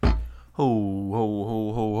Ho, ho,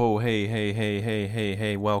 ho, ho, ho, hey, hey, hey, hey, hey,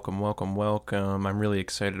 hey, welcome, welcome, welcome. I'm really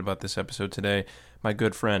excited about this episode today. My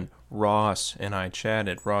good friend Ross and I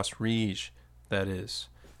chatted, Ross Reege, that is.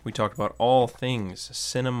 We talked about all things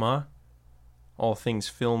cinema, all things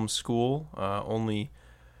film school. Only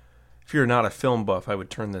if you're not a film buff, I would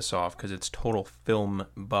turn this off because it's total film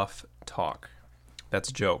buff talk. That's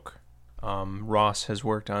a joke. Ross has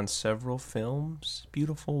worked on several films,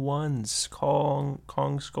 beautiful ones. Kong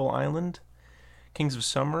Skull Island, Kings of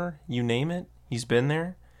Summer, you name it. He's been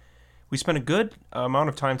there. We spent a good amount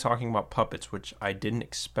of time talking about puppets, which I didn't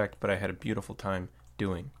expect, but I had a beautiful time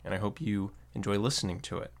doing, and I hope you enjoy listening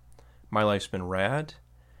to it. My life's been rad.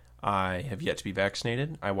 I have yet to be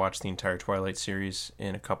vaccinated. I watched the entire Twilight series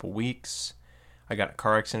in a couple weeks. I got in a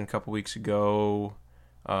car accident a couple weeks ago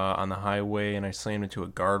on the highway, and I slammed into a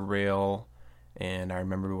guardrail, and I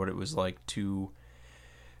remember what it was like to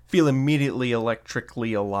feel immediately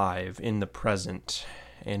electrically alive in the present,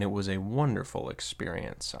 and it was a wonderful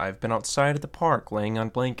experience. I've been outside at the park, laying on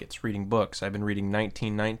blankets, reading books. I've been reading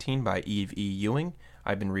 1919 by Eve E. Ewing.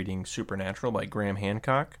 I've been reading Supernatural by Graham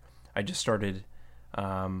Hancock. I just started,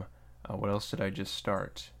 what else did I just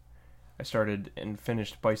start? I started and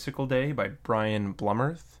finished Bicycle Day by Brian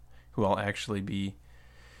Blummerth, who I'll actually be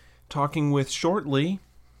talking with shortly.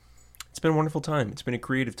 It's been a wonderful time. It's been a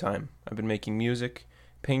creative time. I've been making music,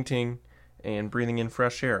 painting, and breathing in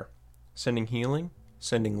fresh air, sending healing,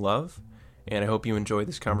 sending love, and I hope you enjoy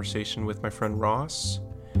this conversation with my friend Ross.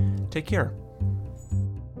 Take care.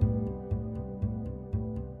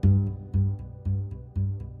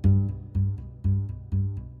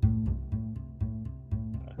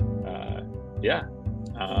 Yeah.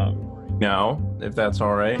 Now, if that's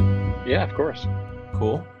all right. Yeah, of course.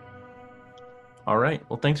 Cool. All right.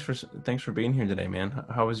 Well, thanks for being here today, man.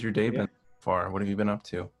 How has your day Yeah. been so far? What have you been up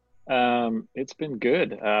to? It's been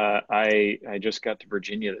good. I just got to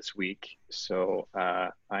Virginia this week, so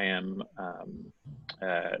I'm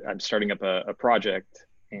starting up a project,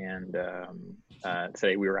 and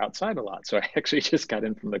today we were outside a lot. So I actually just got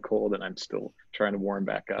in from the cold, and I'm still trying to warm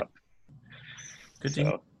back up. Good to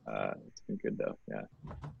hear. So it's been good though. Yeah.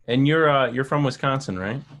 And you're from Wisconsin,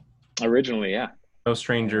 right? Originally, yeah. No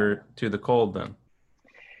stranger to the cold, then.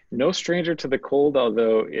 No stranger to the cold,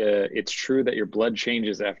 although it's true that your blood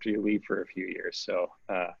changes after you leave for a few years. So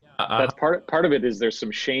that's part of it. Is there's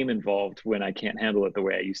some shame involved when I can't handle it the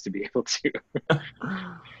way I used to be able to.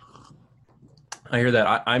 I hear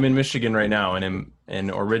that. I'm in Michigan right now, and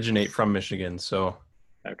originate from Michigan, so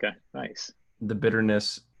Okay, nice. the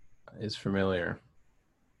bitterness is familiar.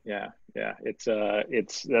 Yeah, yeah. It's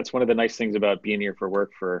that's one of the nice things about being here for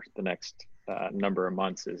work for the next number of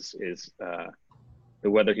months is the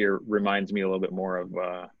weather here reminds me a little bit more of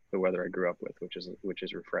the weather I grew up with, which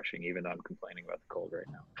is refreshing, even though I'm complaining about the cold right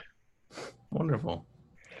now. Wonderful.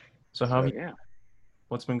 So So yeah,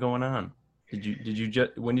 what's been going on?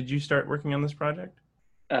 When did you start working on this project?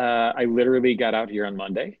 I literally got out here on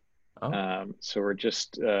Monday. Oh, So we're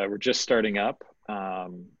just starting up,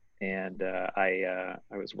 and I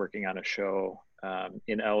was working on a show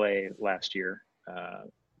in LA last year.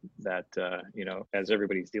 That as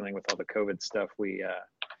everybody's dealing with all the COVID stuff, we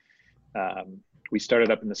started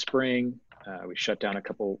up in the spring. We shut down a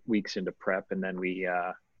couple weeks into prep, and then we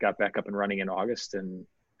got back up and running in August and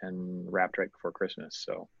wrapped right before Christmas.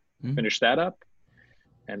 So mm. finished that up,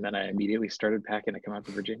 and then I immediately started packing to come out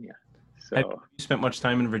to Virginia. Have So you spent much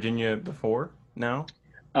time in Virginia before now?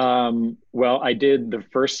 well, I did the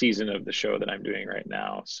first season of the show that I'm doing right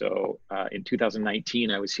now. So in 2019,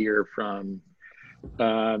 I was here from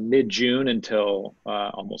mid-June until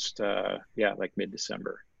almost like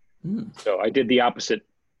mid-December. Mm. So I did the opposite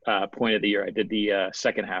point of the year. I did the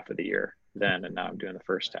second half of the year then, and now I'm doing the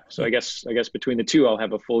first half. So I guess between the two, I'll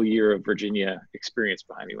have a full year of Virginia experience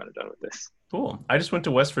behind me when I'm done with this. Cool. I just went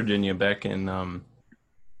to West Virginia back in I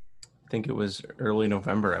think it was early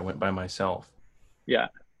November. I went by myself. Yeah.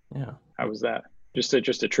 Yeah. How was that? Just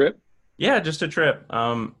a trip? Yeah, just a trip.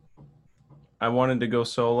 I wanted to go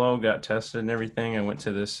solo, got tested and everything. I went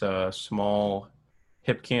to this small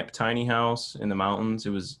hip camp tiny house in the mountains. It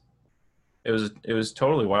was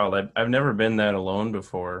totally wild. I've never been that alone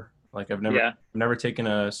before. Like Yeah. I've never taken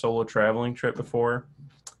a solo traveling trip before,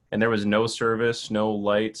 and there was no service, no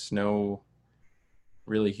lights, no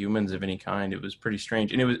really humans of any kind. It was pretty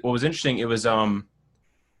strange. And what was interesting, it was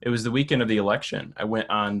the weekend of the election. I went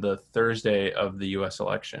on the Thursday of the US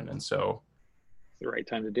election, and so It's the right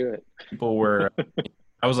time to do it. people were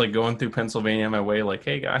I was like going through Pennsylvania on my way, like,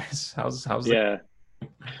 hey guys, how's the Yeah.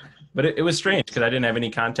 but it was strange because I didn't have any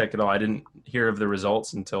contact at all. I didn't hear of the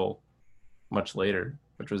results until much later,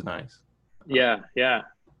 which was nice. Yeah. Yeah.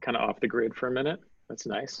 kind of off the grid for a minute. That's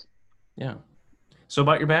nice. Yeah. So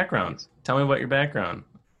about your background, Nice. tell me about your background.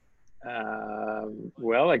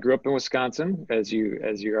 Well, I grew up in Wisconsin, as you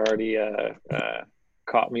already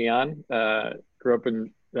caught me on. Grew up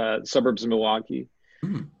in suburbs of Milwaukee,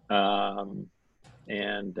 Hmm. um,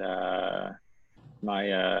 and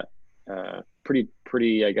my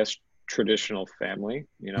pretty I guess traditional family.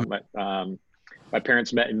 My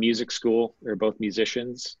parents met in music school. They're both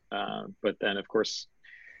musicians, but then of course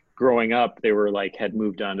growing up, they were like had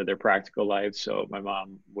moved on to their practical lives. So my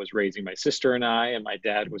mom was raising my sister and I, and my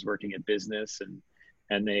dad was working in business,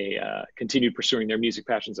 and they continued pursuing their music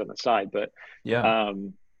passions on the side. Yeah.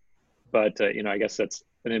 Um, I guess that's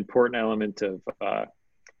an important element of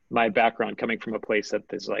my background coming from a place that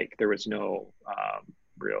there's like there was no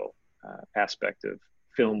real aspect of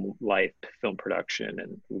film life, film production,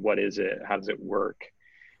 and what is it, how does it work.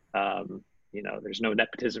 There's no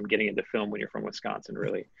nepotism getting into film when you're from Wisconsin,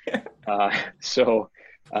 really. Uh, so,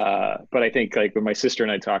 but I think like when my sister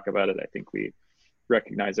and I talk about it, I think we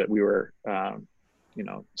recognize that we were,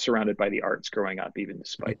 surrounded by the arts growing up, even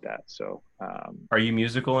despite that. So, Are you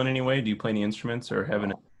musical in any way? Do you play any instruments or have an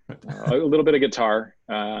no, instrument? a little bit of guitar,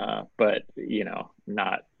 but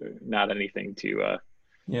not anything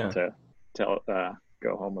Yeah. to tell,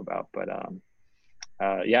 go home about. But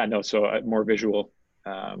yeah, no, so more visual.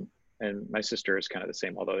 And my sister is kind of the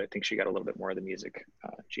same, although I think she got a little bit more of the music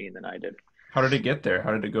gene than I did. How did it get there?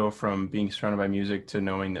 How did it go from being surrounded by music to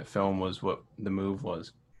knowing that film was what the move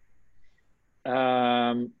was?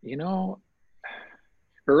 Um, you know,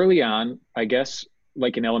 Early on, I guess,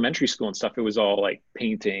 like in elementary school and stuff, it was all like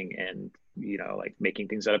painting and, like making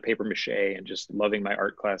things out of paper mache and just loving my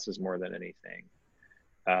art classes more than anything.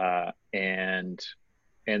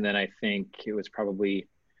 And then I think it was probably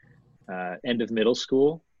end of middle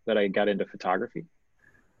school that I got into photography,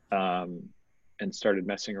 um, and started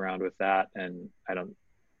messing around with that. And I don't,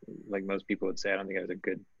 like most people would say, I don't think I was a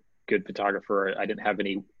good photographer. I didn't have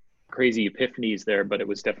any crazy epiphanies there, but it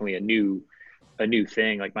was definitely a new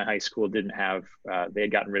thing. Like my high school didn't have, they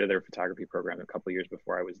had gotten rid of their photography program a couple of years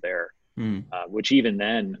before I was there. Hmm. Which even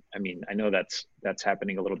then, I mean, I know that's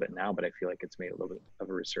happening a little bit now, but I feel like it's made a little bit of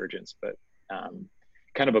a resurgence. But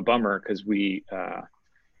kind of a bummer because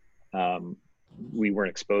um, we weren't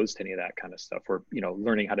exposed to any of that kind of stuff. We're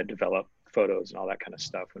learning how to develop photos and all that kind of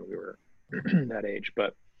stuff when we were that age.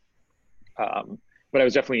 Um, but I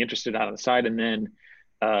was definitely interested on the side. And then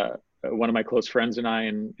one of my close friends and I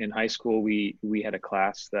in high school, we had a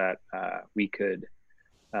class that we could.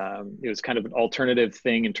 It was kind of an alternative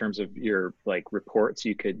thing in terms of your like reports.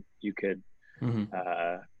 You could Hmm.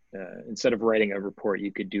 uh, instead of writing a report,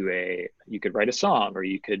 you could write a song, or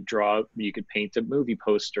you could paint a movie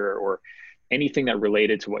poster, or anything that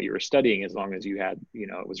related to what you were studying, as long as you had,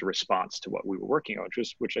 it was a response to what we were working on,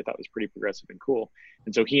 which I thought was pretty progressive and cool.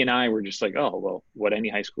 And so he and I were just like, oh well, what any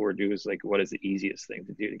high schooler do is like, what is the easiest thing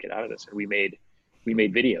to do to get out of this? And we made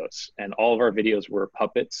videos, and all of our videos were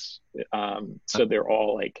puppets. So they're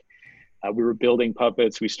all like, we were building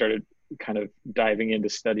puppets. We started kind of diving into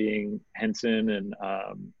studying Henson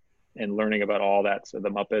and learning about all that, so the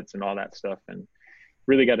Muppets and all that stuff, and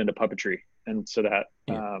really got into puppetry. And so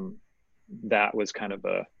Yeah. that was kind of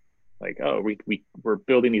a like, oh, we were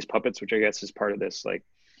building these puppets, which I guess is part of this like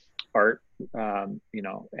art,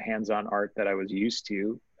 hands-on art that I was used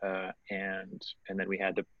to, and then we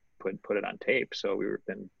had to put it on tape. So we were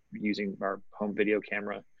then using our home video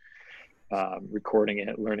camera, recording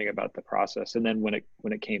it, learning about the process. And then when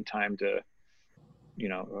it came time to,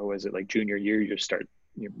 or was it like junior year, you just start,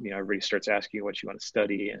 everybody starts asking you what you want to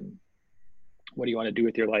study and what do you want to do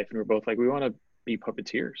with your life. And we're both like, we want to be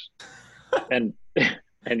puppeteers. And,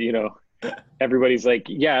 and, everybody's like,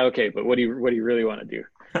 yeah, okay, but what do you really want to do?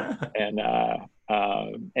 And,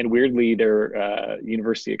 and weirdly, their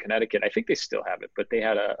University of Connecticut, I think they still have it, but they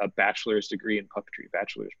had a bachelor's degree in puppetry,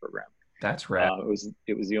 bachelor's program. That's rad.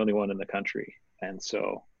 It was the only one in the country, and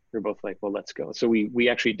so we are both like, well, let's go. So we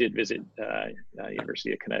actually did visit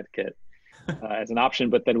University of Connecticut as an option,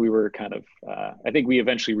 but then we were kind of, I think we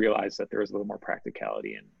eventually realized that there was a little more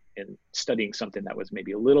practicality in studying something that was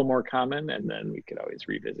maybe a little more common, and then we could always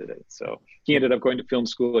revisit it. So he ended up going to film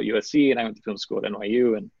school at USC, and I went to film school at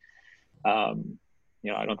NYU, and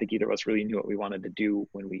I don't think either of us really knew what we wanted to do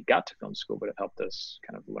when we got to film school, but it helped us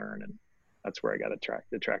kind of learn, and that's where I got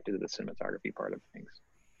attracted to the cinematography part of things.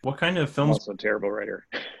 What kind of I'm films? also a terrible writer.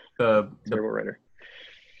 The Terrible writer.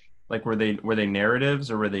 like were they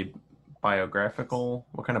narratives or were they biographical?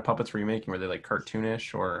 What kind of puppets were you making? Were they like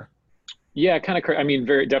cartoonish or? Yeah, kind of. I mean,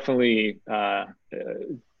 very definitely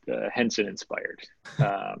Henson inspired.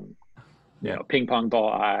 Um, you Yeah. know, ping pong ball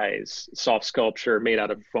eyes, soft sculpture made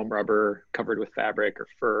out of foam rubber covered with fabric or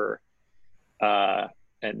fur, uh,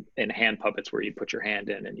 and hand puppets where you put your hand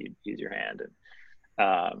in and you use your hand.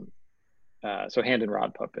 And so hand and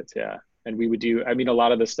rod puppets, yeah. And we would do, I mean, a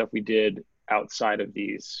lot of the stuff we did outside of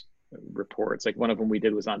these reports, like one of them we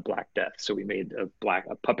did was on Black Death. So we made a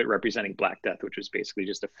puppet representing Black Death, which was basically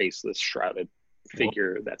just a faceless, shrouded Whoa.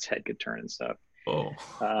 figure that's head could turn and stuff. Oh.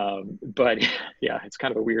 But yeah, it's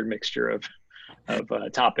kind of a weird mixture of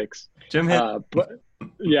topics. Jim hit. But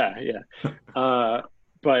yeah, yeah.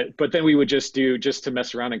 But then we would just do, just to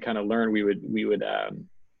mess around and kind of learn. We would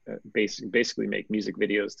basically make music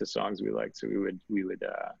videos to songs we liked. So we would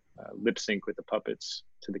lip sync with the puppets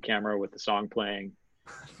to the camera with the song playing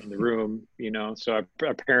in the room. You know, so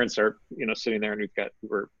our parents are, you know, sitting there, and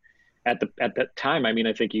we're at that time. I mean,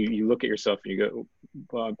 I think you look at yourself and you go,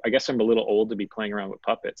 well, I guess I'm a little old to be playing around with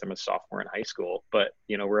puppets. I'm a sophomore in high school, but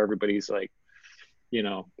you know, where everybody's like, you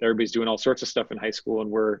know, everybody's doing all sorts of stuff in high school, and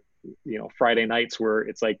we're, you know, Friday nights where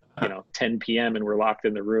it's like, you know, 10 p.m. and we're locked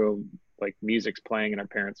in the room, like music's playing, and our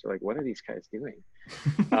parents are like, what are these guys doing?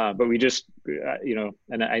 But we just, you know,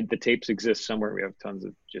 and the tapes exist somewhere. We have tons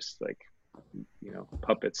of just like, you know,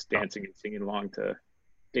 puppets dancing and singing along to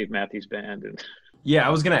Dave Matthews Band, and Yeah, I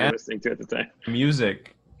was gonna ask. listening to it at the time.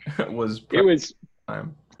 Music was. It was,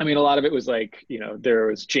 Time. I mean, a lot of it was like, you know, there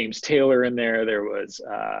was James Taylor in there. There was,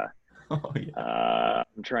 Oh yeah.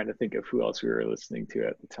 I'm trying to think of who else we were listening to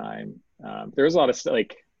at the time. There was a lot of stuff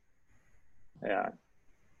like, yeah,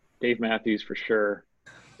 Dave Matthews for sure.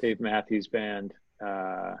 Dave Matthews Band.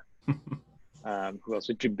 Who else?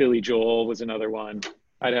 Billy Joel was another one.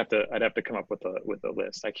 I'd have to come up with a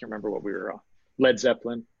list. I can't remember what we were on. Led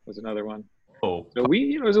Zeppelin was another one. Oh. So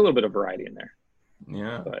you know, there's a little bit of variety in there.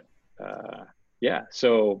 Yeah. But yeah,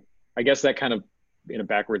 so I guess that kind of, in a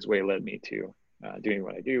backwards way, led me to doing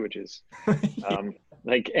what I do, which is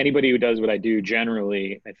like anybody who does what I do,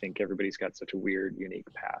 generally, I think everybody's got such a weird,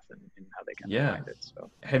 unique path in how they kind of find it. So,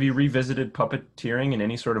 have you revisited puppeteering in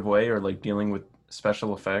any sort of way, or like dealing with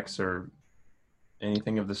special effects or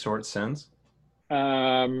anything of the sort since?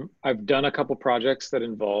 I've done a couple projects that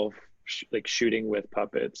involve like shooting with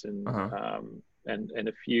puppets, and and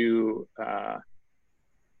a few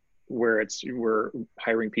where we're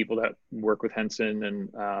hiring people that work with Henson,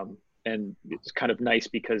 and it's kind of nice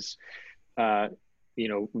because you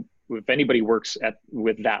know, if anybody works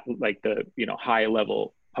with that, like the, you know, high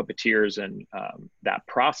level puppeteers and that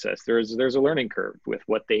process, there's a learning curve with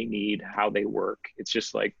what they need, how they work. It's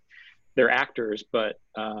just like they're actors, but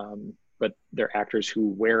they're actors who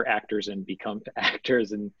wear actors and become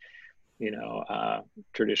actors. And you know,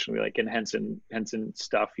 traditionally, like in Henson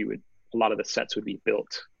stuff, a lot of the sets would be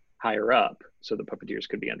built higher up so the puppeteers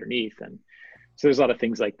could be underneath. And so there's a lot of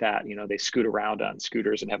things like that. You know, they scoot around on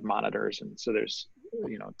scooters and have monitors, and so there's,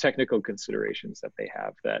 you know, technical considerations that they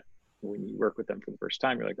have that when you work with them for the first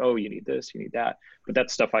time, you're like, oh, you need this, you need that. But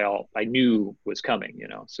that's stuff I knew was coming, you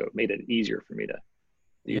know, so it made it easier for me to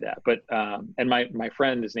do that. But and my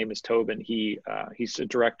friend, his name is Tobin. He's a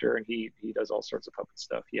director, and he does all sorts of puppet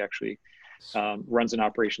stuff. He actually runs an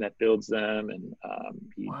operation that builds them, and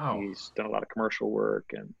Wow. he's done a lot of commercial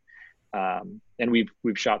work, and we've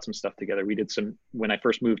shot some stuff together. We did some, when I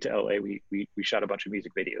first moved to LA, we shot a bunch of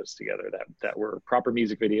music videos together that were proper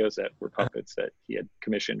music videos that were puppets that he had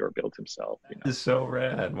commissioned or built himself. You know? This is so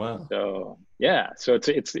rad. Wow. So yeah, so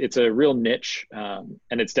it's a real niche, and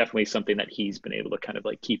it's definitely something that he's been able to kind of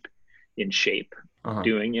like keep in shape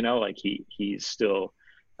doing. You know, like he's still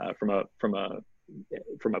from a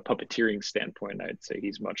puppeteering standpoint, I'd say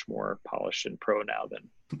he's much more polished and pro now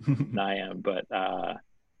than I am.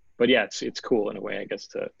 But yeah, it's cool in a way, I guess,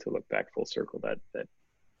 to look back full circle that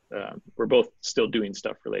we're both still doing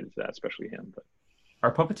stuff related to that, especially him. But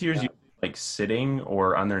Are puppeteers usually like sitting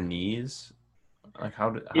or on their knees? Like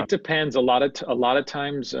it depends. A lot of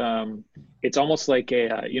times, it's almost like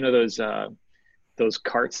you know, those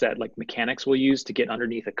carts that like mechanics will use to get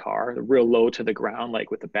underneath a car, real low to the ground,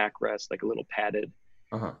 like with the backrest, like a little padded.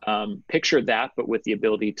 Picture that, but with the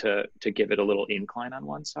ability to give it a little incline on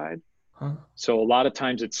one side. So a lot of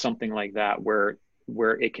times it's something like that where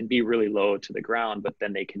it can be really low to the ground, but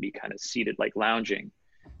then they can be kind of seated like lounging,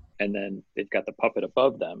 and then they've got the puppet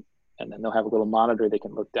above them, and then they'll have a little monitor they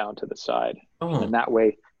can look down to the side, and then that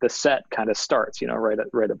way the set kind of starts, you know,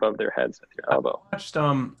 right above their heads at your elbow.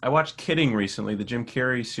 I watched Kidding recently, the Jim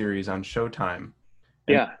Carrey series on Showtime.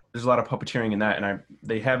 Yeah, there's a lot of puppeteering in that, and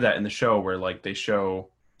they have that in the show where like they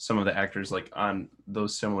show some of the actors like on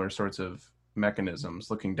those similar sorts of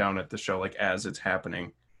mechanisms looking down at the show like as it's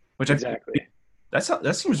happening, which exactly.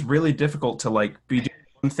 that seems really difficult to like be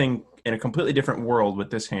doing one thing in a completely different world with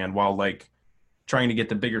this hand while like trying to get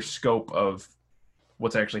the bigger scope of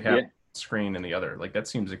what's actually happening Yeah. on the screen in the other. Like that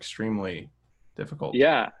seems extremely difficult.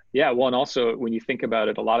 Yeah. Yeah. Well, and also when you think about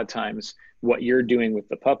it, a lot of times what you're doing with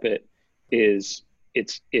the puppet is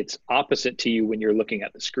it's opposite to you when you're looking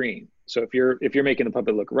at the screen. So if you're making the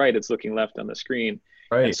puppet look right, it's looking left on the screen.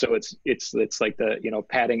 And Right. so it's like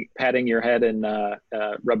the, patting your head and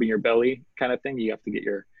rubbing your belly kind of thing. You have to get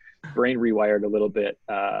your brain rewired a little bit.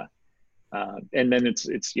 And then it's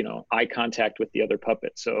eye contact with the other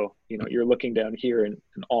puppet. So you're looking down here, and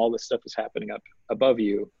all the stuff is happening up above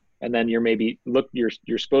you, and then you're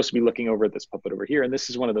supposed to be looking over at this puppet over here. And this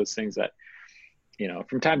is one of those things that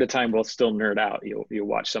from time to time we'll still nerd out. You'll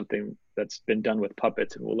watch something that's been done with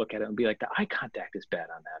puppets, and we'll look at it and be like, the eye contact is bad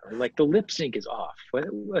on that, or like the lip sync is off.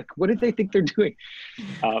 What did they think they're doing?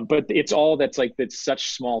 But it's all it's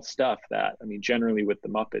such small stuff that, I mean, generally with the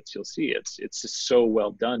Muppets, you'll see it's just so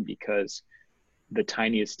well done because the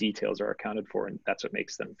tiniest details are accounted for, and that's what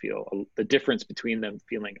makes them feel the difference between them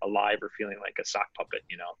feeling alive or feeling like a sock puppet,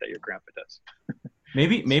 that your grandpa does.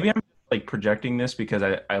 Maybe So I'm like projecting this because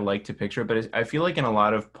I like to picture it, but I feel like in a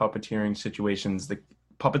lot of puppeteering situations, the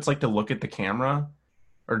puppets like to look at the camera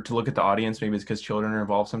or to look at the audience. Maybe it's because children are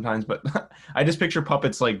involved sometimes, but I just picture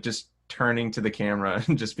puppets like just turning to the camera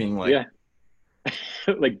and just being like, yeah,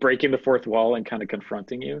 like breaking the fourth wall and kind of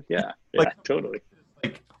confronting you. Yeah, like, yeah, totally.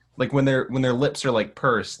 like, like when their lips are like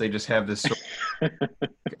pursed, they just have this sort of,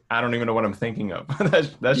 I don't even know what I'm thinking of.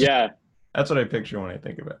 Yeah, That's what I picture when I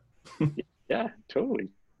think of it. yeah, totally,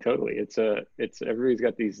 totally. It's everybody's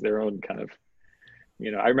got their own kind of,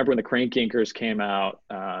 I remember when the Crank Yankers came out,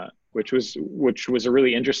 which was a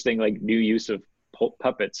really interesting like new use of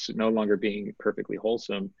puppets no longer being perfectly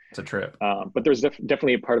wholesome. It's a trip. But there's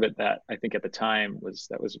definitely a part of it that I think at the time was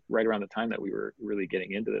right around the time that we were really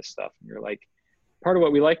getting into this stuff. And you're like, part of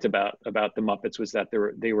what we liked about the Muppets was that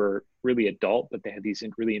they were really adult, but they had these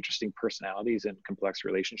really interesting personalities and complex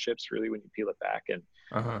relationships. Really, when you peel it back,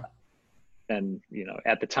 Uh-huh. and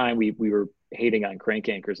at the time we were hating on Crank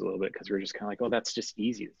Yankers a little bit because we were just kind of like, oh, that's just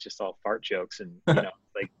easy. It's just all fart jokes, and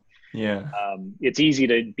like Yeah. it's easy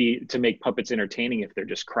to make puppets entertaining if they're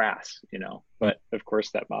just crass. But of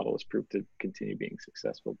course that model has proved to continue being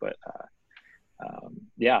successful. But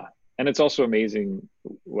yeah, and it's also amazing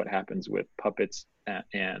what happens with puppets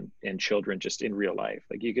and children just in real life.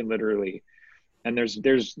 Like you can literally, and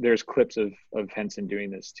there's clips of Henson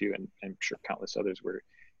doing this too, and I'm sure countless others, where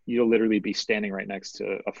you'll literally be standing right next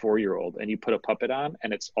to a 4-year-old and you put a puppet on,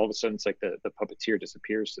 and it's all of a sudden it's like the puppeteer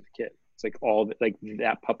disappears to the kid. It's like like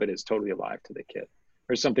that puppet is totally alive to the kid.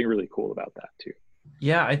 There's something really cool about that too.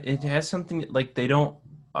 Yeah, it has something like they don't.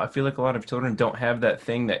 I feel like a lot of children don't have that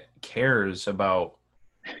thing that cares about.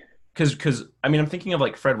 Because I mean, I'm thinking of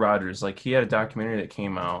like Fred Rogers. Like he had a documentary that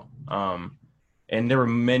came out, and there were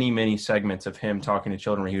many segments of him talking to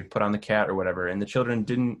children where he would put on the cat or whatever, and the children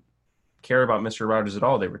didn't care about Mr. Rogers at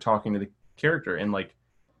all. They were talking to the character, and like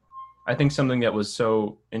I think something that was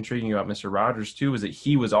so intriguing about Mr. Rogers too was that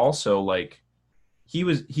he was also like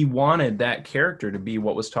he wanted that character to be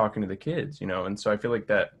what was talking to the kids, and so I feel like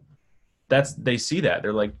that's they see that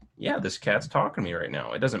they're like, yeah, this cat's talking to me right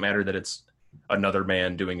now. It doesn't matter that it's another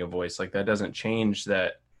man doing a voice. Like that doesn't change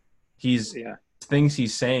that he's Yeah, things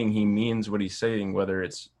he's saying, he means what he's saying, whether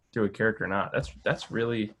it's through a character or not. That's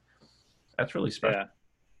really special. yeah,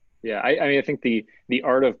 yeah. I mean, I think the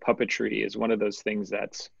art of puppetry is one of those things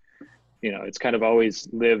that's it's kind of always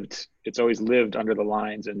lived. It's always lived under the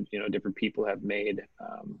lines, and different people have made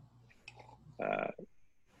uh,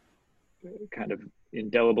 kind of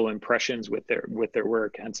indelible impressions with their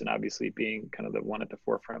work. Henson obviously being kind of the one at the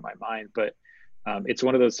forefront of my mind, but it's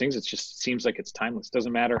one of those things. It just seems like it's timeless.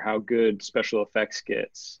 Doesn't matter how good special effects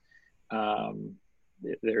gets.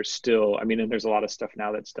 There's still, I mean, and there's a lot of stuff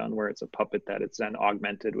now that's done where it's a puppet that it's then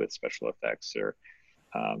augmented with special effects or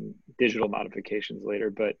digital modifications later.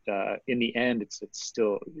 But in the end, it's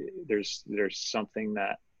still there's something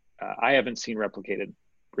that I haven't seen replicated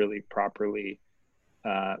really properly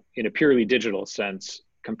in a purely digital sense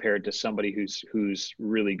compared to somebody who's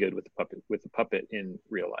really good with the puppet in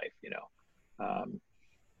real life.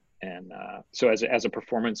 And so as a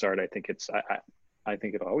performance art, I think I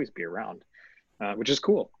think it'll always be around, which is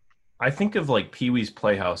cool. I think of like Pee-wee's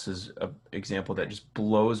Playhouse as an example that just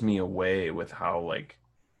blows me away with how like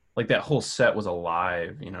that whole set was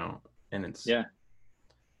alive, and it's Yeah,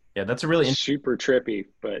 that's a really super trippy,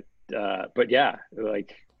 but yeah,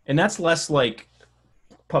 like and that's less like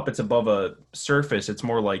puppets above a surface. It's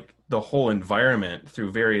more like the whole environment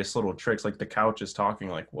through various little tricks, like the couch is talking,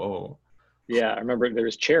 like, whoa. yeah. I remember there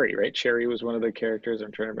was Cherry, right? Cherry was one of the characters. I'm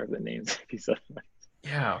trying to remember the names of these other ones.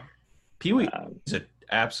 Yeah. Pee Wee Um, is an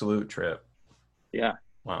absolute trip. yeah,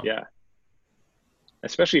 Wow. yeah.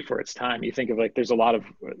 Especially for its time. You think of like there's a lot of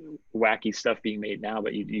wacky stuff being made now,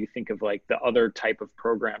 but you think of like the other type of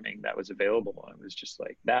programming that was available, and it was just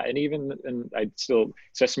like that. And even and I'd still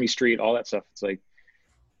Sesame Street, all that stuff. It's like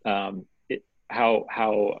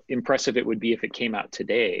how impressive it would be if it came out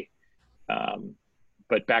today. Um,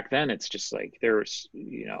 but back then, it's just like there's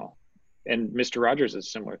and Mr. Rogers is a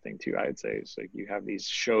similar thing too. I would say it's like you have these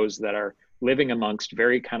shows that are living amongst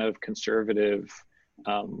very kind of conservative,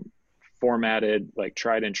 um, formatted, like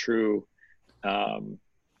tried and true um,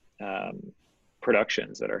 um,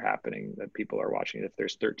 productions that are happening that people are watching. If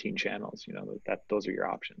there's 13 channels, that those are your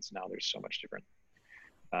options. Now there's so much different,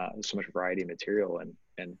 so much variety of material,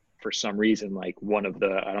 and for some reason, like one of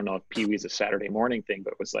the I don't know if Pee Wee's a Saturday morning thing,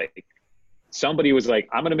 but was like somebody was like,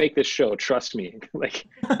 I'm going to make this show. Trust me. Like,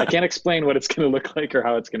 I can't explain what it's going to look like or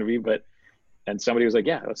how it's going to be, and somebody was like,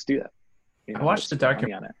 yeah, let's do that. I watched Let's the spend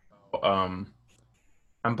documentary. money on it.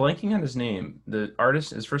 I'm blanking on his name. The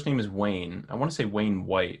artist, his first name is Wayne. I want to say Wayne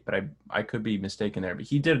White, but I could be mistaken there. But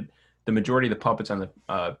he did the majority of the puppets on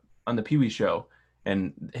the Pee Wee show,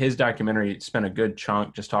 and his documentary spent a good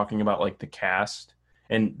chunk just talking about like the cast,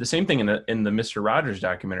 and the same thing in the Mister Rogers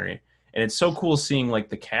documentary. And it's so cool seeing like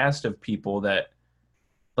the cast of people that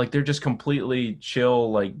like they're just completely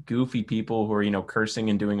chill, like goofy people who are cursing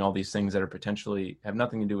and doing all these things that are potentially have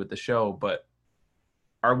nothing to do with the show, but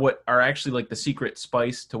are what are actually like the secret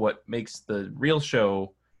spice to what makes the real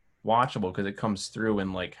show watchable because it comes through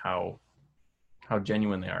in like how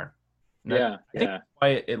genuine they are. And Yeah. I think Yeah. why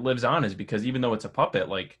it lives on is because even though it's a puppet,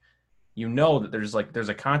 like that there's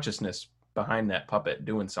a consciousness behind that puppet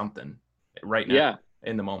doing something right now Yeah.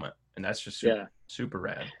 in the moment, and that's just super Yeah. super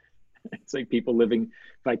rad. It's like people living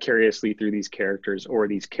vicariously through these characters, or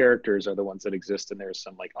these characters are the ones that exist, and there's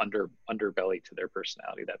some like underbelly to their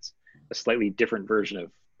personality. That's a slightly different version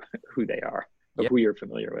of who they are, of Yeah, who you're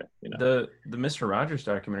familiar with, the Mister Rogers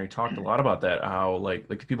documentary talked a lot about that. How like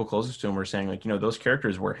the people closest to him were saying like those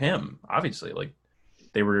characters were him, obviously, like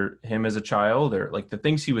they were him as a child, or like the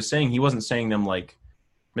things he was saying, he wasn't saying them like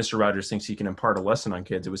Mr. Rogers thinks he can impart a lesson on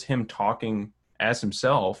kids. It was him talking as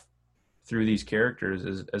himself through these characters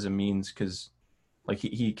as a means because like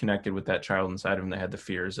he connected with that child inside of him that had the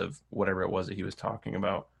fears of whatever it was that he was talking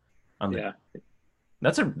about on the Yeah.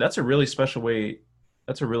 that's a really special way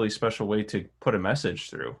to put a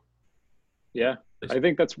message through. Yeah. I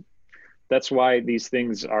think that's why these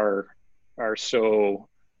things are so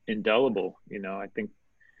indelible. I think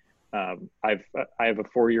I have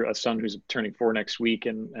a son who's turning 4 next week,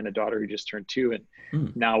 and a daughter who just turned 2, and Hmm.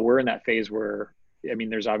 now we're in that phase where I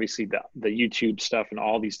mean, there's obviously the YouTube stuff and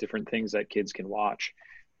all these different things that kids can watch,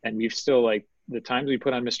 and we've still like the times we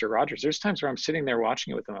put on Mister Rogers. There's times where I'm sitting there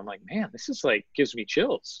watching it with them. I'm like, man, this is like gives me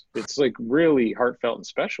chills. It's like really heartfelt and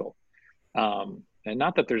special. And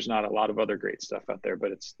not that there's not a lot of other great stuff out there,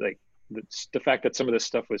 but it's like the fact that some of this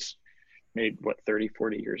stuff was made what 30,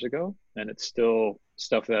 40 years ago, and it's still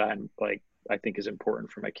stuff that I'm like I think is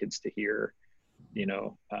important for my kids to hear.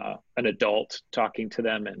 An adult talking to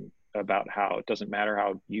them and about how it doesn't matter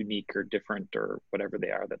how unique or different or whatever they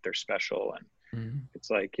are, that they're special. And Hmm. it's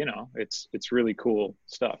like it's really cool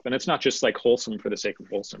stuff, and it's not just like wholesome for the sake of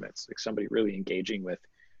wholesome. It's like somebody really engaging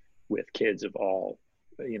with kids of all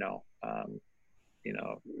you know um, you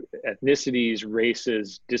know ethnicities,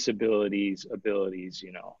 races, disabilities, abilities.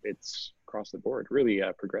 It's across the board, really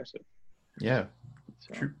progressive. Yeah,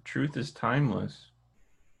 So truth is timeless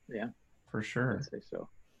yeah, for I'd sure. say so.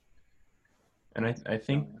 And So yeah.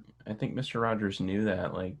 I think Mr. Rogers knew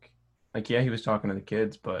that like yeah, he was talking to the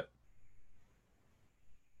kids, but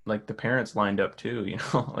like the parents lined up too,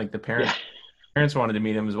 like the Yeah. parents wanted to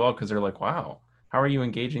meet him as well because they're like, "Wow, how are you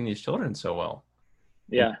engaging these children so well?"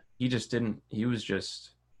 And Yeah. he just didn't he was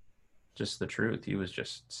just the truth. He was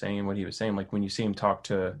just saying what he was saying. Like when you see him talk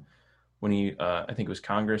to when he I think it was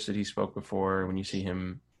Congress that he spoke before, when you see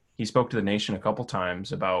him he spoke to the nation a couple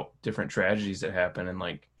times about different tragedies that happened and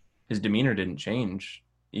like his demeanor didn't change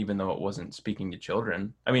even though it wasn't speaking to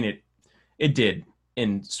children. I mean it did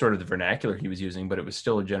in sort of the vernacular he was using, but it was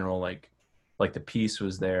still a general like the peace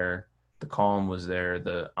was there, the calm was there,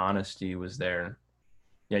 the honesty was there.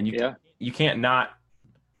 Yeah, and Yeah. you can't not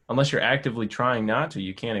unless you're actively trying not to,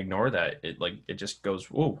 you can't ignore that. It just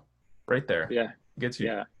goes whoa right there. Yeah. It gets you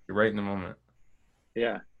Yeah. you're right in the moment.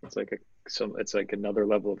 Yeah. It's like another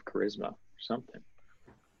level of charisma or something.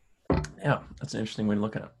 Yeah, that's an interesting way to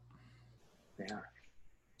look at it. Yeah.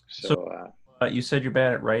 So So you said you're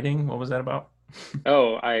bad at writing. What was that about?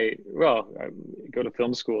 I go to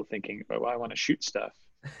film school thinking, oh, well, I want to shoot stuff.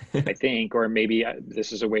 I think, or maybe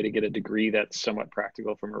this is a way to get a degree that's somewhat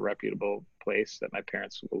practical from a reputable place that my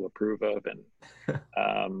parents will approve of.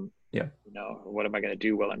 And, Yeah. what am I going to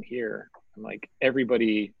do while I'm here? I'm like,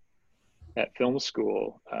 everybody at film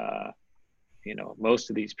school, most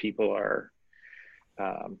of these people are,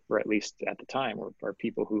 or at least at the time, are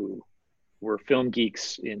people who were film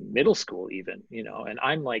geeks in middle school, even, and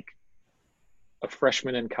I'm like a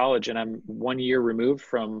freshman in college, and I'm 1 year removed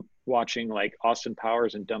from watching like Austin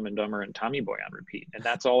Powers and Dumb and Dumber and Tommy Boy on repeat, and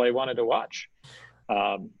that's all I wanted to watch.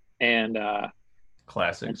 Um, and and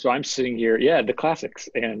Classics. so I'm sitting here, yeah, the classics,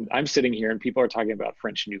 and I'm sitting here, and people are talking about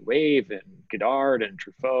French New Wave and Godard and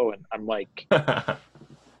Truffaut, and I'm like,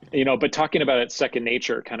 but talking about it second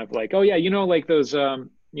nature, kind of like, oh yeah, like those,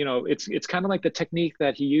 it's kind of like the technique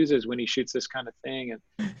that he uses when he shoots this kind of thing, and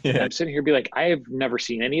Yeah. I'm sitting here be like, I have never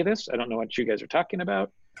seen any of this. I don't know what you guys are talking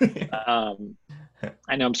about. Um,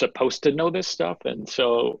 I know I'm supposed to know this stuff. And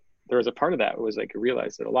so there was a part of that was like, I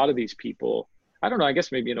realized that a lot of these people, I don't know, I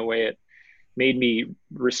guess maybe in a way it made me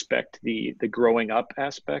respect the growing up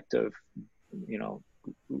aspect of, you know,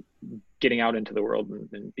 getting out into the world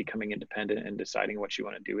and becoming independent and deciding what you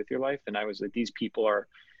want to do with your life. And I was like, these people are,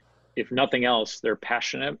 if nothing else, they're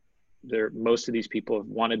passionate. Most of these people have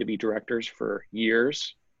wanted to be directors for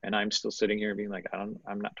years, and I'm still sitting here being like, I'm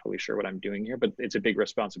not totally sure what I'm doing here, but it's a big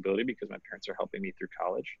responsibility because my parents are helping me through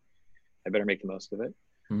college. I better make the most of it.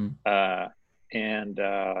 Mm. And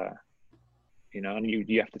and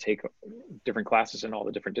you have to take different classes in all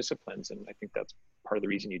the different disciplines, and I think that's part of the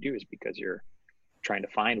reason you do is because you're trying to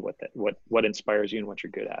find what inspires you and what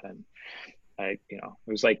you're good at. And it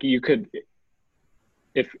was like you could,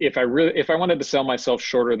 if I wanted to sell myself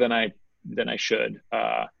shorter than I should,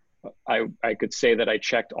 I could say that I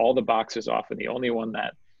checked all the boxes off, and the only one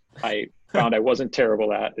that I found I wasn't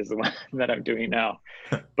terrible at is the one that I'm doing now.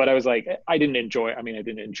 But I was like, I didn't enjoy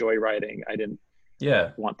writing. I didn't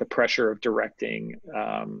Yeah. want the pressure of directing.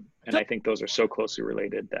 And I think those are so closely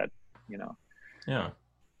related that, Yeah.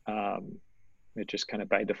 it just kind of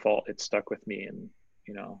by default, it stuck with me. And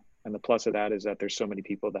the plus of that is that there's so many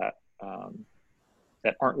people that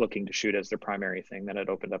aren't looking to shoot as their primary thing, then it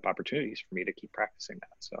opened up opportunities for me to keep practicing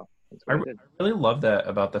that. So that's what I did. I really love that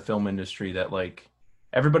about the film industry, that like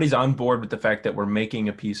everybody's on board with the fact that we're making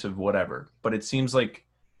a piece of whatever. But it seems like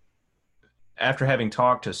after having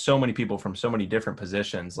talked to so many people from so many different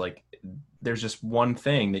positions, like there's just one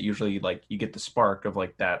thing that usually like you get the spark of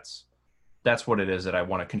like that's what it is that I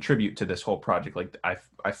want to contribute to this whole project. Like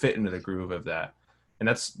I fit into the groove of that. And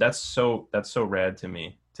that's so rad to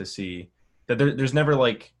me to see that there's never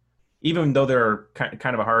like, even though there are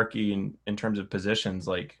kind of a hierarchy in terms of positions,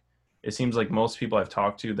 like it seems like most people I've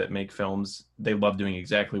talked to that make films, they love doing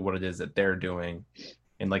exactly what it is that they're doing,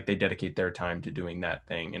 and like they dedicate their time to doing that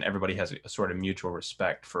thing, and everybody has a sort of mutual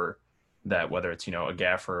respect for that, whether it's a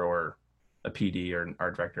gaffer or a PD or an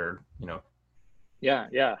art director.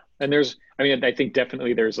 Yeah. And I think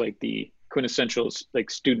definitely there's like the quintessential like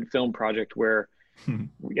student film project where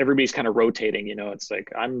everybody's kind of rotating. It's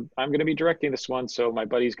like I'm going to be directing this one, so my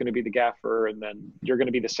buddy's going to be the gaffer, and then you're going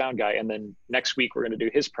to be the sound guy, and then next week we're going to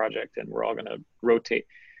do his project, and we're all going to rotate.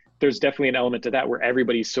 There's definitely an element to that where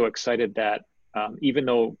everybody's so excited that even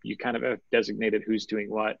though you kind of have designated who's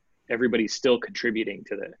doing what, everybody's still contributing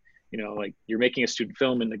to like you're making a student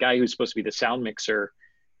film, and the guy who's supposed to be the sound mixer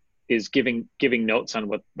is giving notes on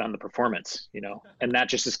the performance, and that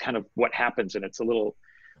just is kind of what happens, and it's a little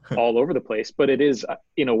all over the place, but it is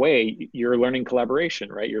in a way you're learning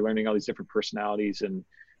collaboration, right? You're learning all these different personalities and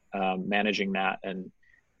managing that, and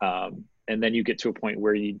then you get to a point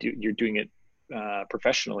where you're doing it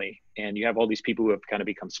professionally, and you have all these people who have kind of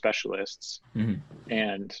become specialists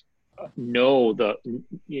and know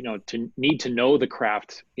need to know the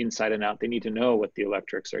craft inside and out. They need to know what the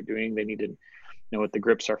electrics are doing. They need to know what the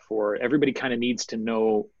grips are for. Everybody kind of needs to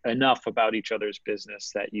know enough about each other's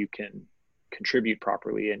business that you can contribute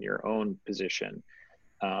properly in your own position.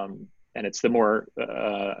 And it's the more,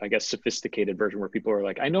 I guess, sophisticated version where people are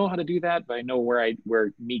like, I know how to do that, but I know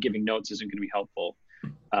where me giving notes isn't going to be helpful.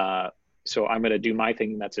 So I'm going to do my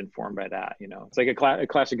thing that's informed by that. It's like a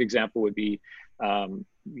classic example would be,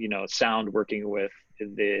 sound working with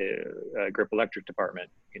the grip electric department.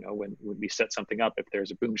 When we set something up, if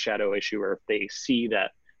there's a boom shadow issue, or if they see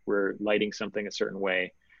that we're lighting something a certain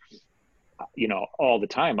way, all the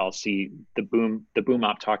time I'll see the boom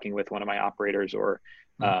op talking with one of my operators or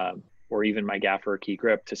even my gaffer or key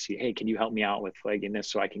grip to see, hey, can you help me out with flagging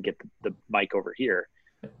this so I can get the mic over here?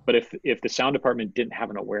 But if the sound department didn't have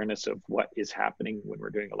an awareness of what is happening when we're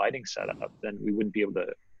doing a lighting setup, then we wouldn't be able to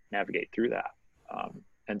navigate through that.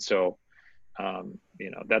 And so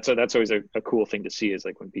That's always a cool thing to see, is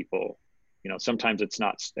like when people, sometimes it's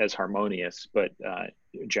not as harmonious, but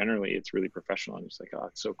generally it's really professional, and it's like, oh,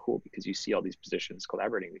 it's so cool because you see all these positions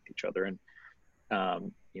collaborating with each other, and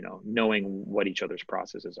knowing what each other's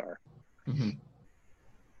processes are. Mm-hmm.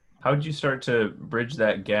 How did you start to bridge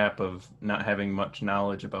that gap of not having much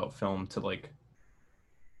knowledge about film to like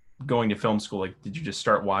going to film school? Like, did you just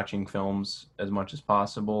start watching films as much as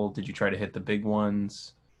possible? Did you try to hit the big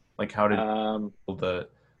ones? Like, how did Um, the,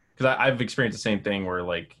 because I've experienced the same thing where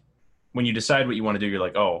like when you decide what you want to do, you're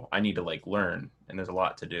like, oh, I need to like learn, and there's a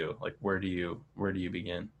lot to do. Like, where do you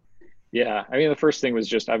begin? yeah, I mean, the first thing was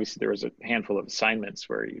just, obviously there was a handful of assignments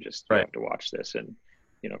where you Right. have to watch this, and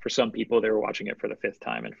for some people they were watching it for the fifth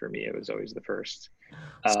time, and for me it was always the first.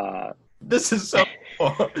 Uh, This is so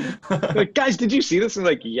cool. like, guys, did you see this? And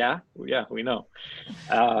like, yeah, yeah, we know.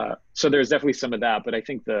 So there's definitely some of that, but I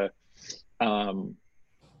think um,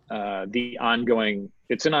 the ongoing,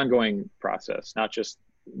 it's an ongoing process, not just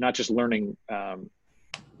learning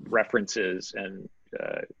references and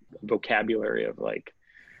vocabulary of like,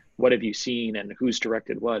 what have you seen and who's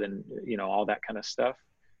directed what, and all that kind of stuff.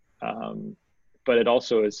 um, but it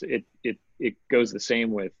also is, it goes the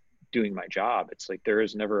same with doing my job. It's like there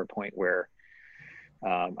is never a point where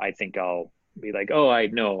I think I'll be like, oh, I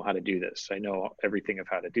know how to do this, I know everything of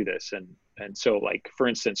how to do this. And so, like, for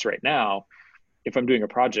instance, right now, if I'm doing a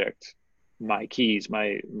project, my keys,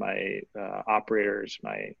 my operators,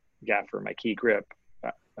 my gaffer, my key grip,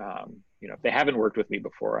 if they haven't worked with me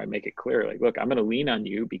before, I make it clear, like, look, I'm going to lean on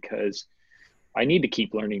you because I need to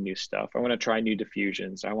keep learning new stuff. I want to try new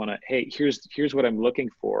diffusions. I want to, hey, here's what I'm looking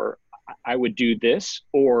for. I would do this,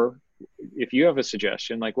 or if you have a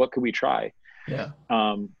suggestion, like, what could we try? Yeah.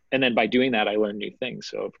 And then by doing that, I learn new things.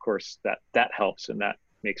 So of course that helps, and that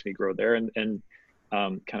makes me grow there. And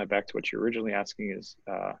kind of back to what you're originally asking is,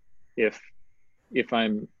 if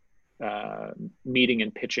I'm meeting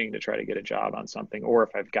and pitching to try to get a job on something, or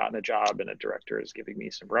if I've gotten a job and a director is giving me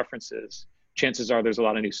some references, chances are there's a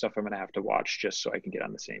lot of new stuff I'm going to have to watch just so I can get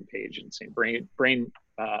on the same page and same brain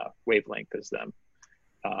wavelength as them.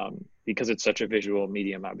 Because it's such a visual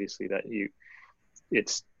medium, obviously, that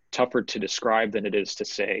it's tougher to describe than it is to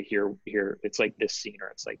say, here, it's like this scene, or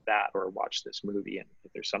it's like that, or watch this movie, and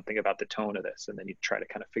there's something about the tone of this, and then you try to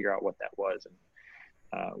kind of figure out what that was,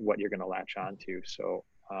 and what you're going to latch on to. So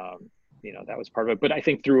that was part of it. But I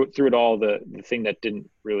think through it all, the thing that didn't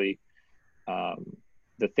really,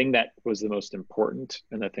 the thing that was the most important,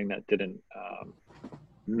 and the thing that didn't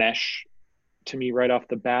mesh to me right off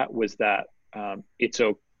the bat, was that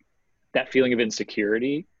that feeling of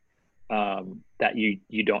insecurity, that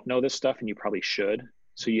you don't know this stuff and you probably should.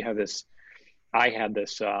 So you have this, I had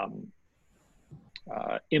this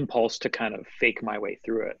impulse to kind of fake my way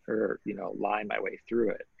through it, or lie my way through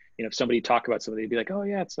it. If somebody talk about something, they'd be like, oh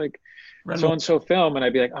yeah, it's like so and so film, and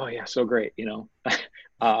I'd be like, oh yeah, so great.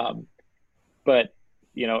 um, but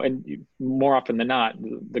and more often than not,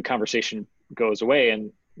 the conversation goes away,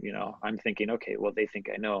 and I'm thinking, okay, well, they think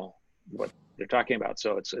I know what they're talking about,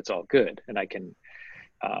 so it's all good, and I can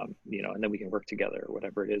and then we can work together, or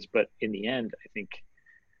whatever it is. But in the end, I think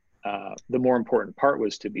the more important part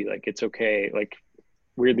was to be like, it's okay. Like,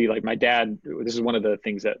 weirdly, like, my dad, this is one of the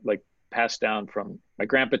things that, like, passed down from my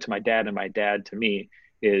grandpa to my dad and my dad to me,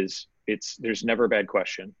 is there's never a bad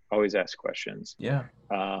question, always ask questions. Yeah.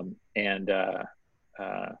 And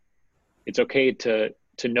it's okay to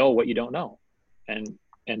know what you don't know, and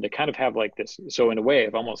to kind of have like this. So in a way,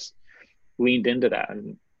 I've almost leaned into that,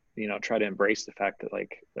 and try to embrace the fact that,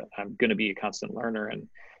 like, that I'm going to be a constant learner. And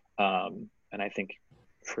I think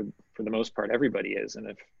for the most part, everybody is.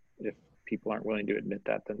 And if people aren't willing to admit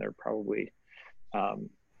that, then they're probably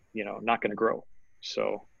not going to grow.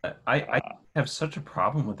 So I have such a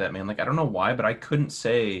problem with that, man. Like, I don't know why, but I couldn't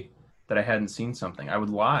say that I hadn't seen something. I would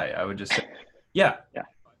lie. I would just say, yeah, yeah,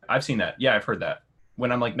 I've seen that. Yeah, I've heard that.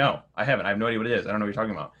 When I'm like, no, I haven't. I have no idea what it is. I don't know what you're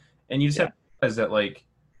talking about. And you just have yeah, to realize that, like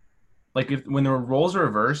if when the roles are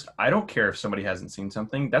reversed, I don't care if somebody hasn't seen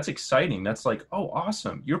something. That's exciting. That's like, oh,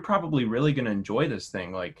 awesome. You're probably really going to enjoy this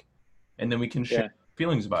thing. Like, and then we can share yeah,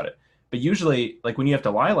 feelings about it. But usually, like, when you have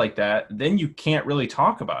to lie like that, then you can't really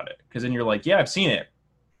talk about it, because then you're like, yeah, I've seen it.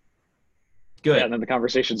 yeah. Good. And then the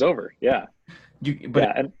conversation's over. Yeah, But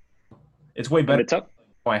yeah. it's way And better. the tough,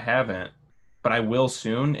 Oh, I haven't, but I will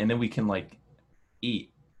soon, and then we can like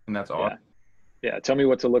eat, and that's awesome. yeah, yeah. Tell me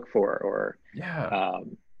what to look for, or Yeah.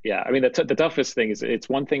 yeah. I mean, the toughest thing is, it's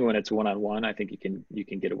one thing when it's one on one. I think you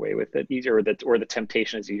can get away with it easier, or the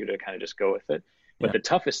temptation is easier to kind of just go with it. But Yeah. the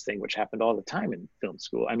toughest thing, which happened all the time in film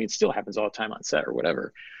school, I mean, it still happens all the time on set or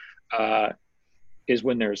whatever, is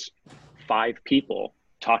when there's 5 people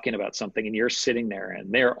talking about something and you're sitting there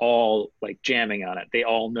and they're all like jamming on it. They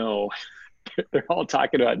all know they're all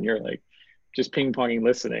talking about it and you're like just ping ponging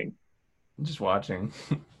listening. Just watching.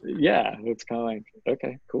 Yeah, it's kind of like,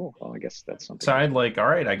 okay, cool. Well, I guess that's something. Side like, all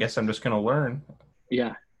right, I guess I'm just gonna learn.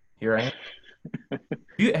 Yeah. Here I am.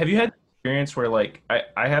 Have you had experience where like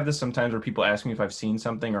I have this sometimes where people ask me if I've seen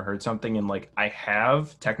something or heard something and like I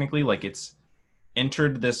have technically like it's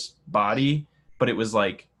entered this body, but it was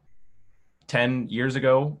like 10 years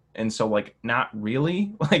ago. And so like not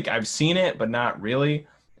really. Like I've seen it, but not really.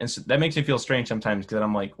 And so that makes me feel strange sometimes because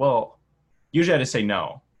I'm like, well, usually I just say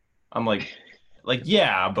no. I'm like,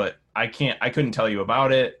 yeah, but I couldn't tell you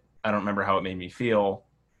about it. I don't remember how it made me feel.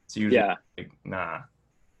 So usually Yeah. like, nah,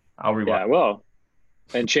 I'll rewatch. Yeah. Well,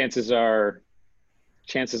 and chances are,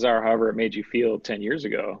 however it made you feel 10 years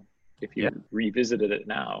ago, if Yeah. you revisited it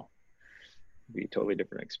now, it'd be a totally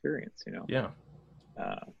different experience, you know? Yeah.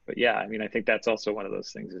 But yeah, I mean, I think that's also one of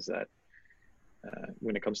those things is that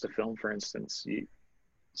when it comes to film, for instance,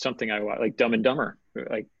 something I watch, like Dumb and Dumber,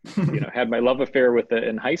 like, had my love affair with it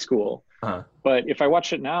in high school. Uh-huh. But if I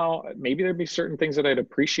watch it now, maybe there'd be certain things that I'd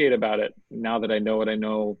appreciate about it now that I know what I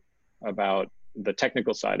know about the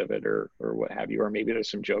technical side of it or what have you. Or maybe there's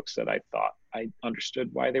some jokes that I thought I understood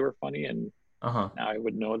why they were funny. And Uh-huh. now I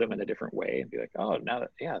would know them in a different way and be like, oh, now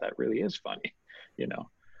that, yeah, that really is funny, you know?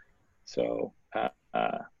 So,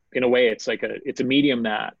 in a way, it's a medium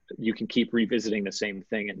that you can keep revisiting the same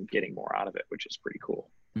thing and getting more out of it, which is pretty cool.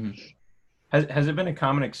 Mhm. Has it been a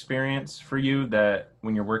common experience for you that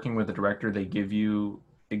when you're working with a director, they give you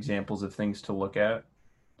examples of things to look at?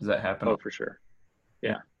 Does that happen? Oh, for sure.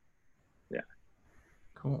 Yeah, yeah,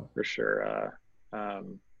 Cool. for sure.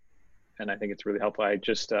 And I think it's really helpful. I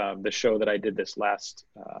just the show that I did this last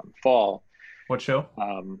fall. What show?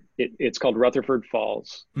 It's called Rutherford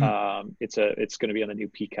Falls. Mhm. It's going to be on the new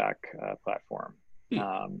Peacock platform.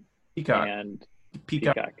 Peacock. And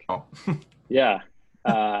Peacock. Peacock. Oh. Yeah.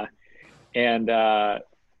 And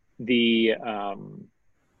the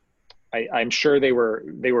I'm sure they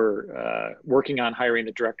were working on hiring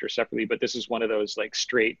the director separately, but this is one of those like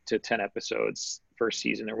straight to 10 episodes first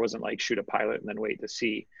season. There wasn't like shoot a pilot and then wait to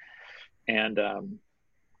see. And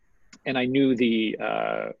I knew the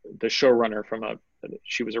showrunner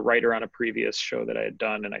she was a writer on a previous show that I had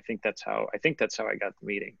done, and I think that's how I got the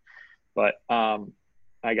meeting. But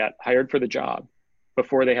I got hired for the job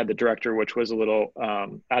before they had the director, which was a little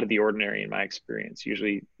out of the ordinary in my experience.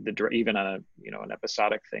 Usually, even on an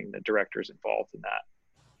episodic thing, the director's involved in that.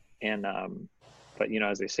 And but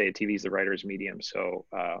as they say, TV is the writer's medium, so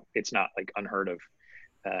it's not like unheard of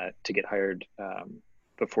to get hired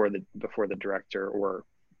before the director or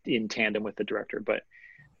in tandem with the director. But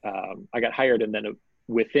I got hired, and then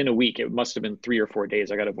within a week, it must have been 3 or 4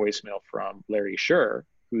 days, I got a voicemail from Larry Sher,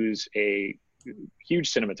 who's a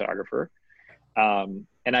huge cinematographer.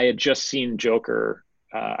 And I had just seen Joker.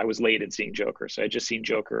 I was late in seeing Joker, so I had just seen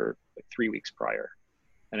Joker like 3 weeks prior,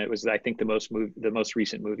 and it was, I think, the most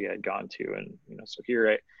recent movie I had gone to. And so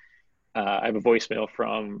here I have a voicemail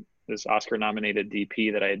from this Oscar-nominated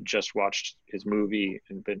DP that I had just watched his movie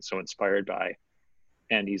and been so inspired by.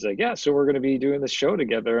 And he's like, yeah, so we're going to be doing this show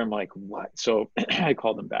together. I'm like, what? So I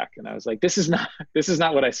called him back and I was like, this is not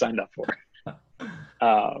what I signed up for.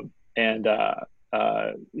 And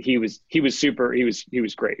he was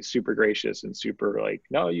great, super gracious, and super like,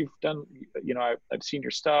 no, you've done, I've seen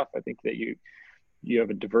your stuff. I think that you have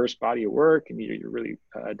a diverse body of work, and you're really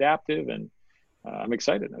adaptive, and I'm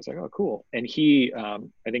excited. And I was like, oh, cool. And he, I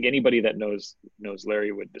think anybody that knows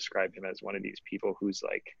Larry would describe him as one of these people who's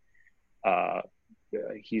like,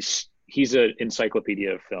 he's an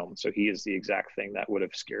encyclopedia of film. So he is the exact thing that would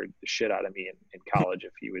have scared the shit out of me in college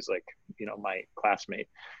if he was like, my classmate.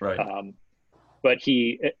 Right. But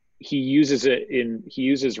he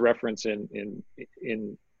uses reference in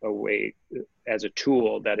a way as a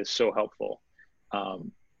tool that is so helpful.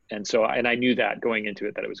 And I knew that going into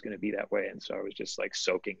it, that it was going to be that way. And so I was just like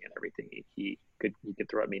soaking in everything he could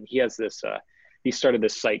throw at me. And he has this, he started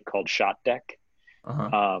this site called Shot Deck.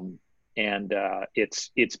 Uh-huh. And it's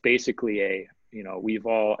basically I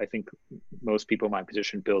think most people in my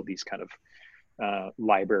position build these kind of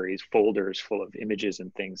libraries, folders full of images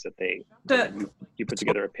and things that you put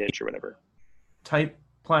together a pitch or whatever. Type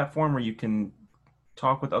platform where you can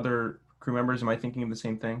talk with other crew members. Am I thinking of the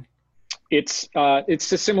same thing? It's a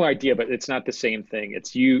similar idea, but it's not the same thing.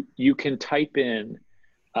 It's you can type in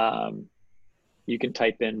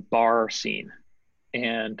bar scene,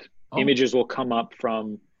 and images will come up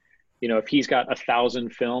from, if he's got 1,000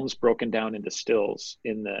 films broken down into stills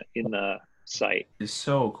in the site. It's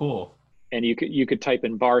so cool. and you could type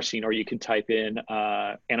in bar scene, or you could type in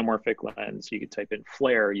anamorphic lens, you could type in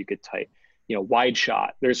flare, you could type, wide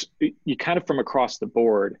shot. There's, you kind of from across the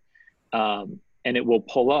board, and it will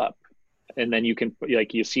pull up, and then you can,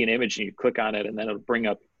 like, you see an image and you click on it, and then it'll bring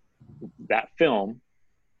up that film,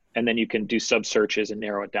 and then you can do sub searches and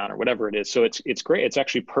narrow it down or whatever it is. So it's great. It's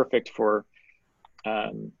actually perfect for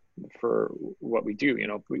what we do.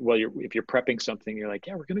 If you're prepping something, you're like,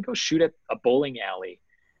 yeah, we're gonna go shoot at a bowling alley,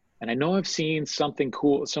 and I know I've seen something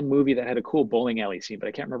cool, some movie that had a cool bowling alley scene, but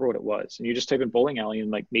I can't remember what it was. And you just type in bowling alley,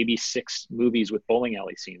 and like maybe 6 movies with bowling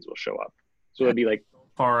alley scenes will show up. So it'd be like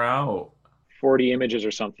Far out. 40 images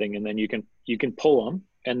or something, and then you can pull them,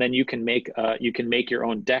 and then you can make your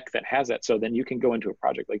own deck that has that. So then you can go into a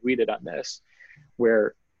project like we did on this,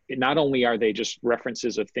 where not only are they just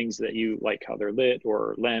references of things that you like, how they're lit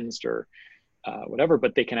or lensed or whatever,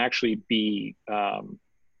 but they can actually be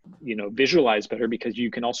visualized better, because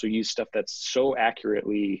you can also use stuff that's so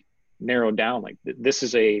accurately narrowed down. Like, this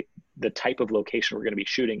is the type of location we're going to be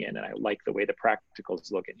shooting in, and I like the way the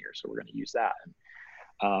practicals look in here, so we're going to use that.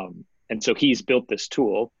 And so he's built this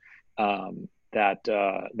tool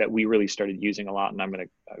that we really started using a lot, and I'm going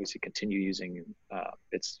to obviously continue using.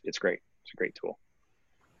 It's great. It's a great tool.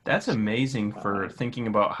 That's amazing for thinking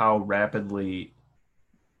about how rapidly,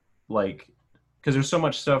 like, because there's so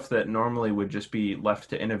much stuff that normally would just be left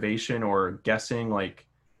to innovation or guessing, like,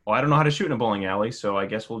 well, I don't know how to shoot in a bowling alley, so I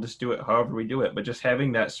guess we'll just do it however we do it. But just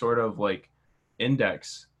having that sort of like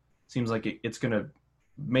index seems like it's going to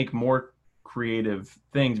make more creative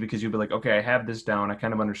things, because you'll be like, okay, I have this down. I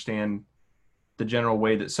kind of understand the general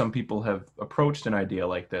way that some people have approached an idea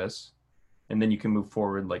like this. And then you can move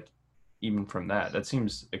forward, like, even from that. That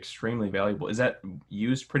seems extremely valuable. Is that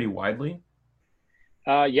used pretty widely?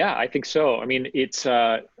 Yeah, I think so. I mean, it's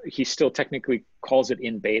he still technically calls it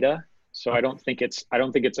in beta, so I don't think it's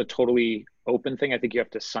a totally open thing. I think you have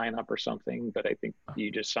to sign up or something, but I think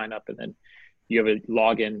you just sign up, and then you have a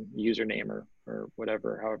login username or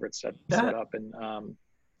whatever, however it's set up,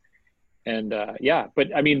 and yeah.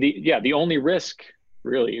 But I mean, the only risk,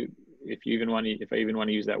 really, if I even want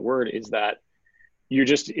to use that word, is that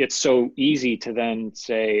it's so easy to then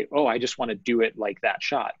say, oh, I just want to do it like that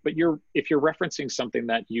shot. But if you're referencing something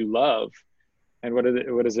that you love, and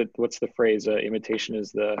what's the phrase? Imitation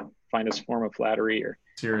is the finest form of flattery, or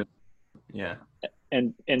Seriously. Yeah.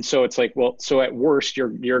 and so it's like, well, so at worst,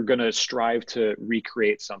 you're gonna strive to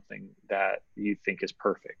recreate something that you think is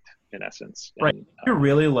perfect, in essence. Right. And You're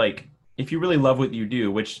really like, if you really love what you do,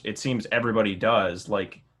 which it seems everybody does,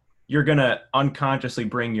 like, you're going to unconsciously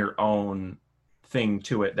bring your own thing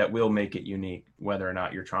to it that will make it unique, whether or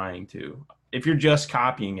not you're trying to. If you're just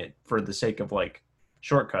copying it for the sake of like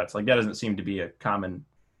shortcuts, like, that doesn't seem to be a common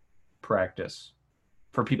practice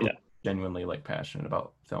for people yeah. genuinely like passionate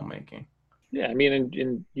about filmmaking. Yeah, I mean,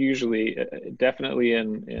 in usually, definitely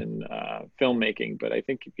in filmmaking, but I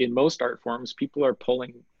think in most art forms, people are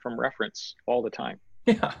pulling from reference all the time.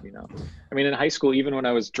 Yeah. I mean, in high school, even when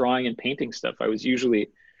I was drawing and painting stuff, I was usually,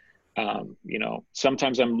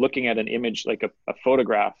 sometimes I'm looking at an image, like a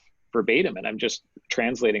photograph verbatim, and I'm just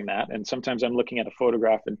translating that. And sometimes I'm looking at a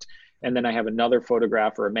photograph, and then I have another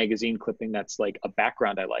photograph or a magazine clipping that's like a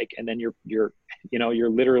background I like, and then you're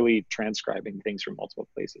literally transcribing things from multiple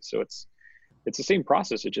places. So it's the same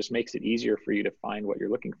process. It just makes it easier for you to find what you're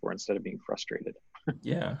looking for instead of being frustrated.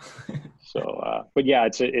 Yeah. So, but yeah,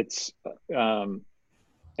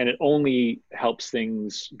 and it only helps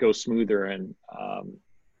things go smoother and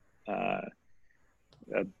uh,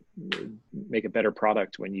 make a better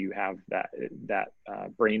product when you have that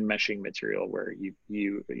brain meshing material where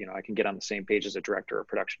I can get on the same page as a director or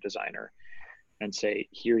production designer and say,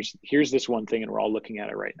 here's this one thing, and we're all looking at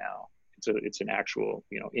it right now. It's an actual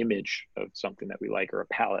image of something that we like, or a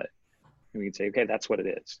palette, and we can say, okay, that's what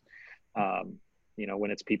it is. When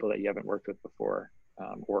it's people that you haven't worked with before,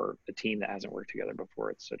 or a team that hasn't worked together before,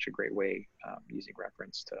 it's such a great way, using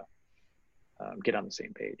reference, to get on the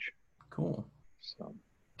same page. Cool. So,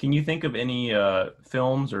 Can you think of any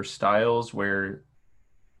films or styles where,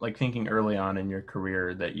 like, thinking early on in your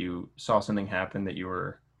career, that you saw something happen that you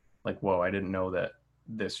were like, whoa, I didn't know that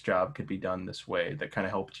this job could be done this way, that kind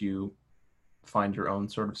of helped you find your own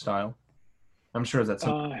sort of style? I'm sure that's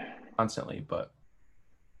something constantly, but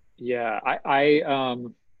yeah,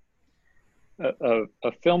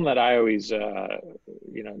 a film that I always,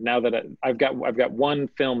 now that I've got one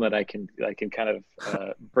film that I can kind of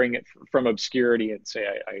bring it from obscurity and say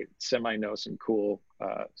I semi know some cool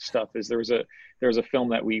stuff. There was a film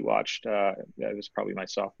that we watched. It was probably my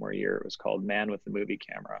sophomore year. It was called Man with the Movie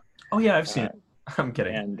Camera. oh yeah, I've seen it. I'm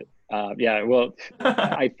kidding. And yeah, well,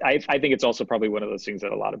 I think it's also probably one of those things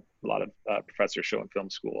that a lot of professors show in film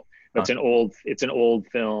school. But Huh. it's an old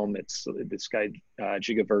film. It's this guy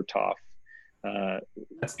Jiga Vertov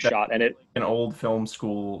That's shot, and it an old film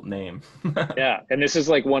school name. yeah, and this is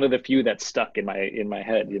like one of the few that's stuck in my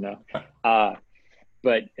head, you know. Uh,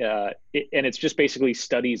 but and it's just basically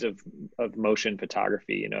studies of motion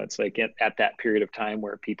photography. You know, it's like at that period of time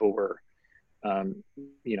where people were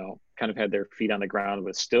you know, kind of had their feet on the ground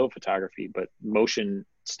with still photography, but motion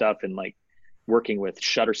stuff and like working with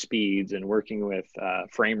shutter speeds and working with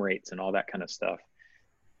frame rates and all that kind of stuff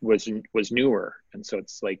was newer. And so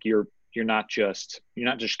it's like you're not just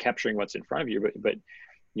capturing what's in front of you, but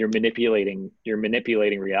you're manipulating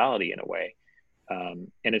reality in a way.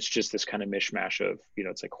 And it's just this kind of mishmash of, you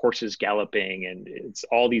know, it's like horses galloping and it's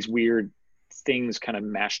all these weird things kind of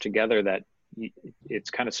mashed together that it's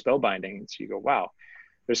kind of spellbinding. And so you go, wow,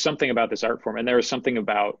 there's something about this art form. And there was something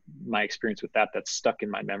about my experience with that that's stuck in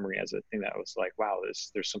my memory as a thing that was like, wow,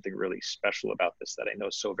 there's something really special about this that I know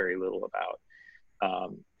so very little about.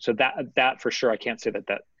 So that for sure, I can't say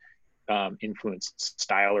that influenced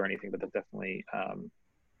style or anything, but that definitely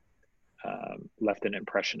left an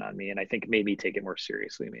impression on me. And I think made me take it more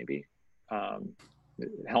seriously, maybe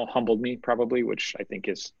humbled me probably, which I think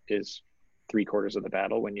is 3/4 of the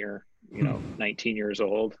battle when you're, you know, 19 years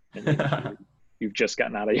old and you've just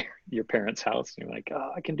gotten out of your parents' house and you're like,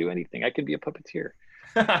 oh, I can do anything. I can be a puppeteer.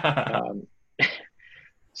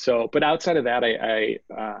 So, but outside of that, I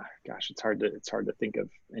gosh, it's hard to think of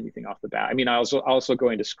anything off the bat. I mean, I also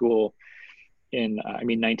going to school in,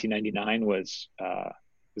 1999 was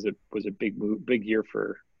a big year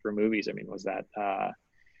for movies. I mean, was that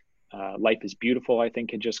Life is Beautiful, I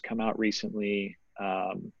think, had just come out recently.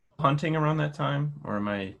 Hunting around that time, or am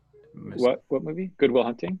I what movie? Good Will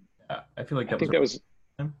Hunting. I feel like I think that was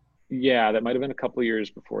yeah, that might have been a couple of years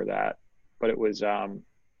before that, but it was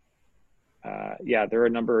yeah, there are a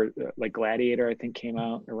number like Gladiator, I think, came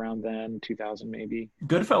out around then, 2000 maybe.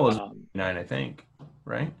 Goodfellas 9, I think,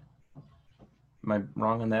 right? Am I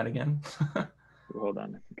wrong on that again? Hold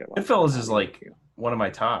on, I think Goodfellas is like one of my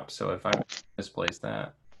tops, so if I misplace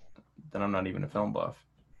that, then I'm not even a film buff.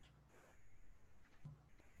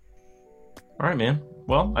 All right, man.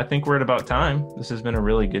 Well, I think we're at about time. This has been a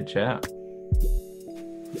really good chat.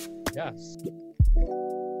 Yes.